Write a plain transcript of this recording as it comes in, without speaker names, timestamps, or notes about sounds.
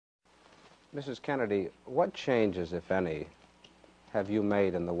Mrs. Kennedy, what changes, if any, have you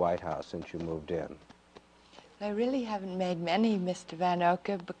made in the White House since you moved in? I really haven't made many, Mr. Van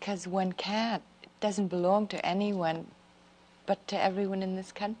Oker, because one can't. It doesn't belong to anyone but to everyone in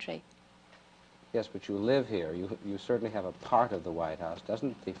this country. Yes, but you live here. You certainly have a part of the White House.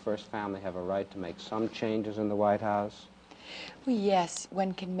 Doesn't the first family have a right to make some changes in the White House? Well, yes,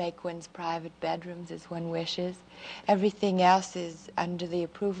 one can make one's private bedrooms as one wishes. Everything else is under the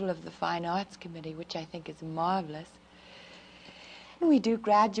approval of the Fine Arts Committee, which I think is marvelous. And we do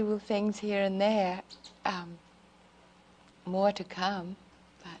gradual things here and there. More to come,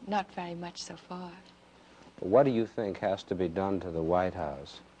 but not very much so far. What do you think has to be done to the White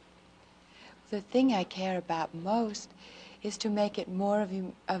House? The thing I care about most is to make it more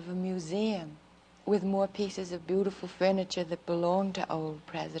of a museum with more pieces of beautiful furniture that belong to old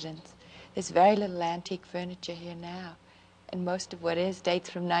presidents. There's very little antique furniture here now, and most of what is dates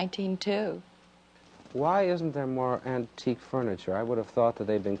from 1902. Why isn't there more antique furniture? I would have thought that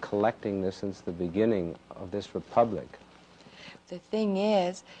they've been collecting this since the beginning of this republic. The thing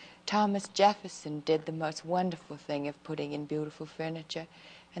is, Thomas Jefferson did the most wonderful thing of putting in beautiful furniture,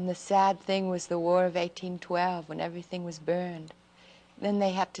 and the sad thing was the War of 1812, when everything was burned. Then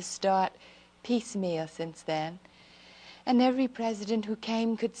they had to start piecemeal since then, and every president who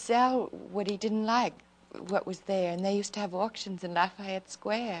came could sell what he didn't like, what was there, and they used to have auctions in Lafayette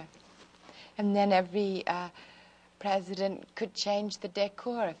Square. And then every president could change the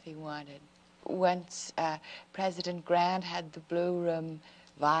decor if he wanted. Once President Grant had the blue room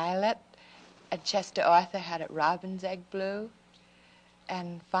violet, and Chester Arthur had it robin's egg blue,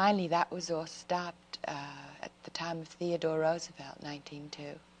 and finally that was all stopped at the time of Theodore Roosevelt,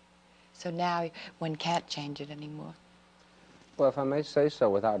 1902. So now one can't change it anymore. Well, if I may say so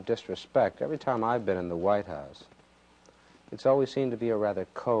without disrespect, every time I've been in the White House, it's always seemed to be a rather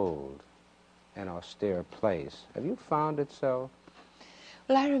cold and austere place. Have you found it so?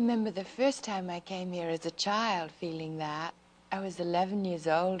 Well, I remember the first time I came here as a child feeling that. I was 11 years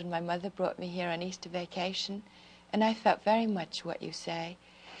old, and my mother brought me here on Easter vacation, and I felt very much what you say.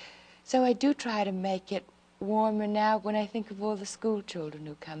 So I do try to make it warmer now when I think of all the school children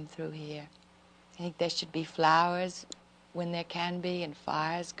who come through here. I think there should be flowers when there can be, and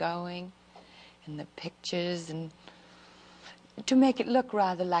fires going, and the pictures, and to make it look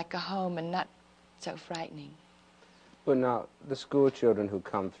rather like a home and not so frightening. But now, the school children who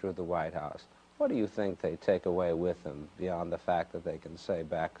come through the White House, what do you think they take away with them beyond the fact that they can say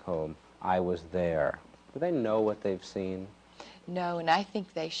back home, I was there? Do they know what they've seen? No, and I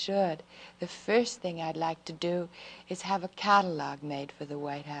think they should. The first thing I'd like to do is have a catalog made for the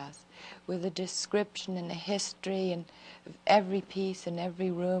White House with a description and a history and of every piece and every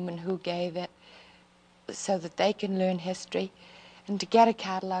room and who gave it, so that they can learn history. And to get a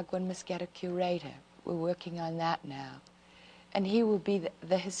catalog, one must get a curator. We're working on that now. And he will be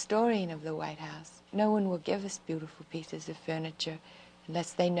the historian of the White House. No one will give us beautiful pieces of furniture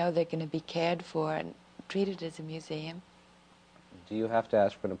unless they know they're going to be cared for and treated as a museum. Do you have to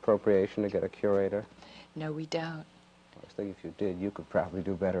ask for an appropriation to get a curator? No, we don't. I was thinking if you did, you could probably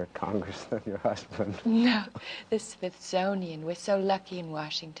do better at Congress than your husband. No, the Smithsonian. We're so lucky in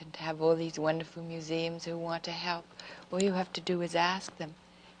Washington to have all these wonderful museums who want to help. All you have to do is ask them,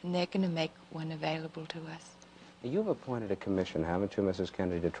 and they're going to make one available to us. You've appointed a commission, haven't you, Mrs.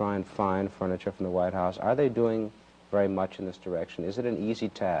 Kennedy, to try and find furniture from the White House. Are they doing very much in this direction? Is it an easy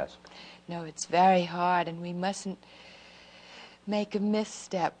task? No, it's very hard, and we mustn't make a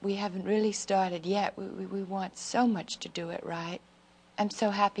misstep. We haven't really started yet. We want so much to do it right. I'm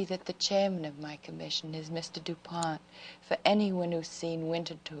so happy that the chairman of my commission is Mr. DuPont. For anyone who's seen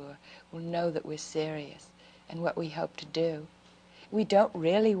Winter Tour will know that we're serious and what we hope to do. We don't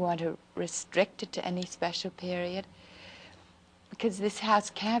really want to restrict it to any special period, because this house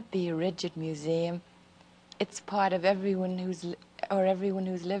can't be a rigid museum. It's part of everyone who's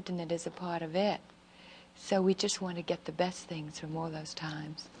lived in it is a part of it. So we just want to get the best things from all those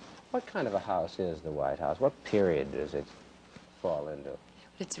times. What kind of a house is the White House? What period does it fall into?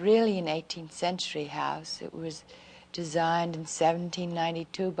 It's really an 18th century house. It was designed in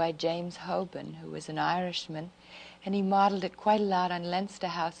 1792 by James Hoban, who was an Irishman, and he modeled it quite a lot on Leinster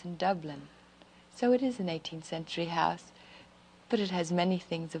House in Dublin. So it is an 18th century house, but it has many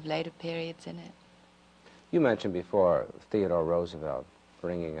things of later periods in it. You mentioned before Theodore Roosevelt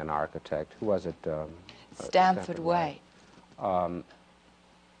bringing an architect. Who was it? Stamford Way. That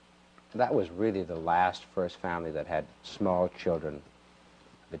was really the last first family that had small children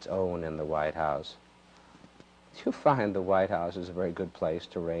of its own in the White House. Do you find the White House is a very good place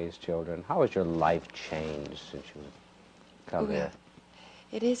to raise children? How has your life changed since you've come here?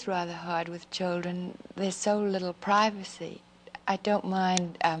 It is rather hard with children. There's so little privacy. I don't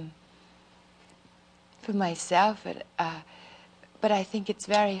mind for myself, but I think it's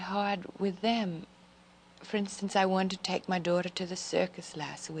very hard with them. For instance, I wanted to take my daughter to the circus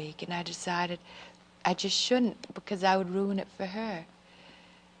last week, and I decided I just shouldn't because I would ruin it for her.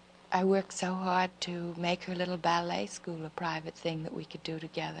 I worked so hard to make her little ballet school a private thing that we could do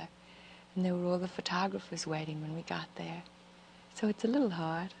together. And there were all the photographers waiting when we got there. So it's a little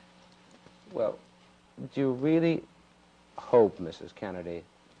hard. Well, do you really hope, Mrs. Kennedy,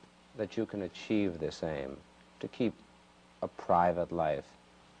 that you can achieve this aim, to keep a private life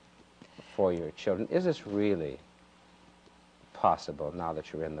for your children? Is this really possible now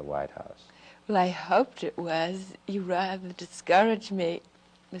that you're in the White House? Well, I hoped it was. You rather discouraged me,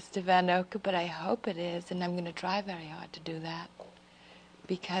 Mr. Van Oka, but I hope it is, and I'm going to try very hard to do that.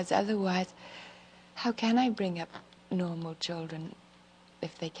 Because otherwise, how can I bring up normal children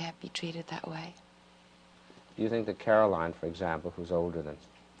if they can't be treated that way? Do you think that Caroline, for example, who's older than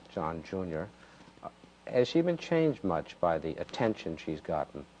John Jr., has she been changed much by the attention she's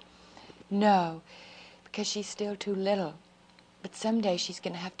gotten? No, because she's still too little. But someday she's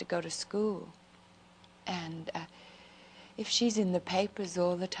going to have to go to school. And if she's in the papers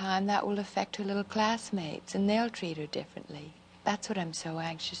all the time, that will affect her little classmates, and they'll treat her differently. That's what I'm so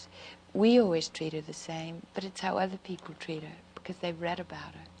anxious. We always treat her the same, but it's how other people treat her, because they've read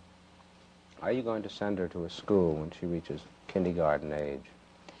about her. Are you going to send her to a school when she reaches kindergarten age?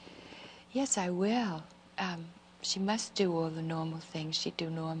 Yes, I will. She must do all the normal things she'd do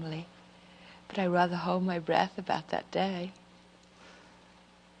normally. But I rather hold my breath about that day.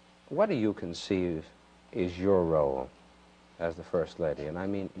 What do you conceive is your role as the First Lady? And I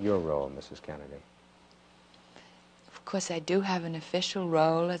mean your role, Mrs. Kennedy. Of course, I do have an official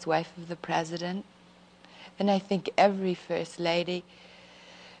role as wife of the President. And I think every First Lady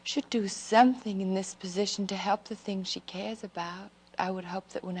should do something in this position to help the things she cares about. I would hope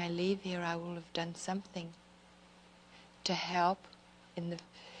that when I leave here, I will have done something to help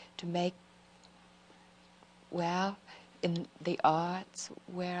to make, well, in the arts,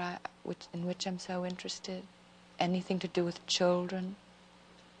 in which I'm so interested, anything to do with children.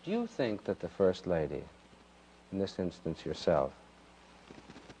 Do you think that the First Lady, in this instance yourself,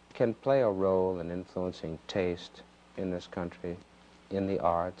 can play a role in influencing taste in this country, in the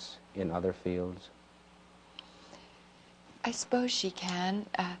arts, in other fields? I suppose she can.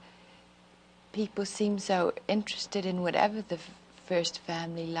 People seem so interested in whatever the first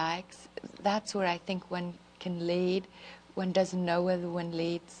family likes. That's where I think one can lead. One doesn't know whether one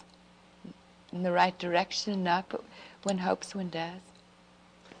leads in the right direction or not, but one hopes one does.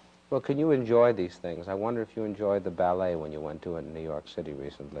 Well, can you enjoy these things? I wonder if you enjoyed the ballet when you went to it in New York City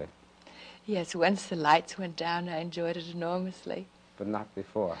recently. Yes, once the lights went down, I enjoyed it enormously. But not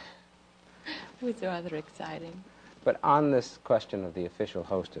before. It was rather exciting. But on this question of the official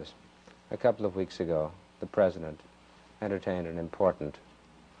hostess, a couple of weeks ago, the President entertained an important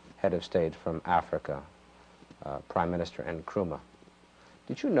head of state from Africa, Prime Minister Nkrumah.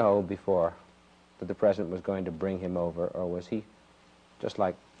 Did you know before that the President was going to bring him over, or was he, just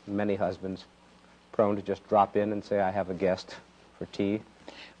like many husbands, prone to just drop in and say, I have a guest for tea?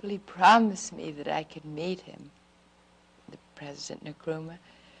 Well, he promised me that I could meet him, the President Nkrumah.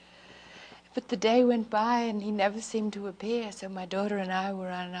 But the day went by and he never seemed to appear, so my daughter and I were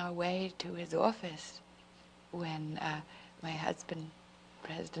on our way to his office when my husband,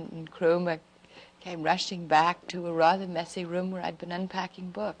 President Nkrumah, came rushing back to a rather messy room where I'd been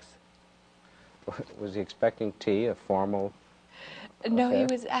unpacking books. Was he expecting tea, a formal No, affair?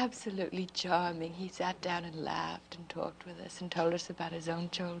 he was absolutely charming. He sat down and laughed and talked with us and told us about his own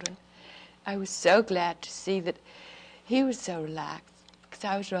children. I was so glad to see that he was so relaxed, because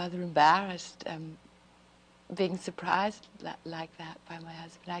I was rather embarrassed being surprised like that by my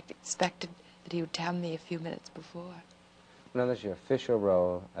husband. I expected that he would tell me a few minutes before. Now, there's your official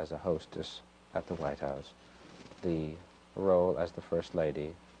role as a hostess at the White House, the role as the First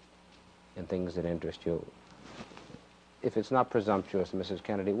Lady in things that interest you. If it's not presumptuous, Mrs.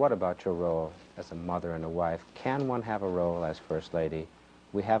 Kennedy, what about your role as a mother and a wife? Can one have a role as First Lady?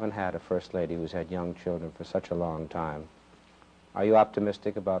 We haven't had a First Lady who's had young children for such a long time. Are you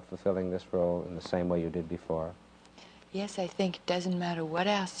optimistic about fulfilling this role in the same way you did before? Yes, I think it doesn't matter what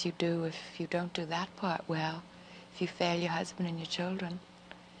else you do if you don't do that part well, if you fail your husband and your children.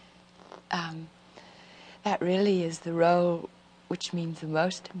 That really is the role which means the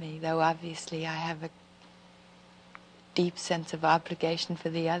most to me, though obviously I have a deep sense of obligation for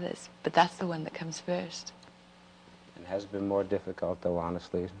the others, but that's the one that comes first. And has it been more difficult, though,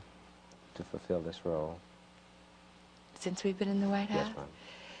 honestly, to fulfill this role? Since we've been in the White House? Yes, ma'am.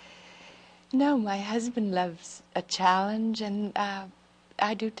 No, my husband loves a challenge, and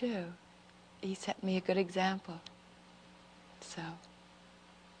I do too. He set me a good example. So,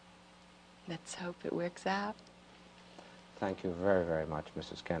 let's hope it works out. Thank you very, very much,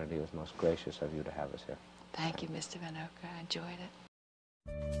 Mrs. Kennedy. It was most gracious of you to have us here. Thank you, Mr. Van Oker. I enjoyed it.